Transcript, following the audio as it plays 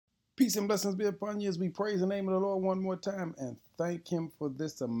Peace and blessings be upon you as we praise the name of the Lord one more time and thank Him for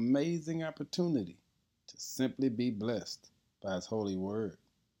this amazing opportunity to simply be blessed by His holy word.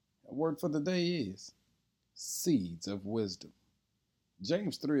 The word for the day is seeds of wisdom.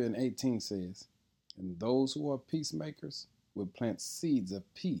 James 3:18 says, "And those who are peacemakers will plant seeds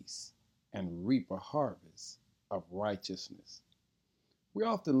of peace and reap a harvest of righteousness." We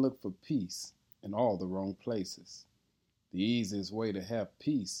often look for peace in all the wrong places. The easiest way to have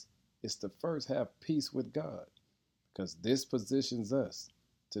peace is to first have peace with God, because this positions us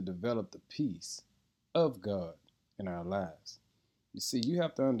to develop the peace of God in our lives. You see, you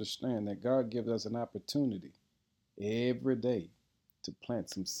have to understand that God gives us an opportunity every day to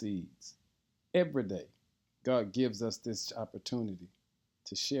plant some seeds. Every day, God gives us this opportunity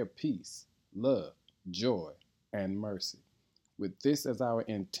to share peace, love, joy, and mercy. With this as our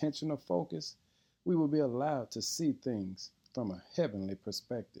intentional focus, we will be allowed to see things from a heavenly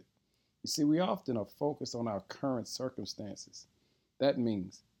perspective. You see, we often are focused on our current circumstances. That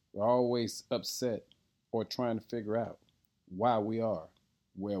means we're always upset or trying to figure out why we are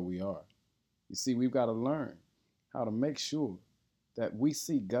where we are. You see, we've got to learn how to make sure that we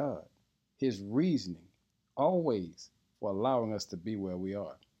see God, His reasoning, always for allowing us to be where we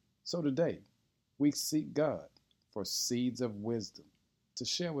are. So today, we seek God for seeds of wisdom to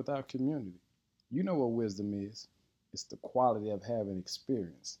share with our community. You know what wisdom is. It's the quality of having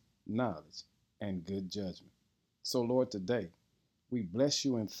experience, knowledge, and good judgment. So, Lord, today, we bless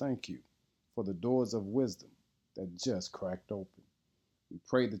you and thank you for the doors of wisdom that just cracked open. We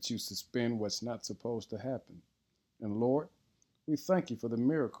pray that you suspend what's not supposed to happen. And Lord, we thank you for the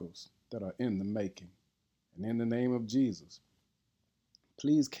miracles that are in the making. And in the name of Jesus,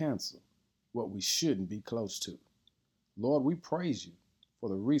 please cancel what we shouldn't be close to. Lord, we praise you for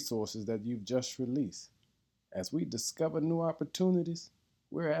the resources that you've just released. As we discover new opportunities,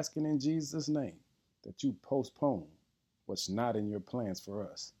 we're asking in Jesus' name that you postpone what's not in your plans for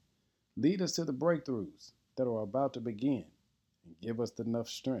us. Lead us to the breakthroughs that are about to begin and give us enough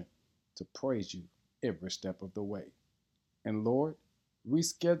strength to praise you every step of the way. And Lord,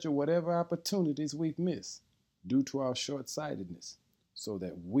 reschedule whatever opportunities we've missed due to our short-sightedness so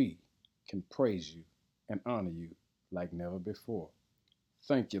that we can praise you and honor you like never before.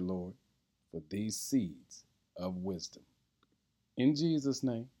 Thank you, Lord, for these seeds of wisdom. In Jesus'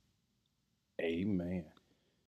 name, amen.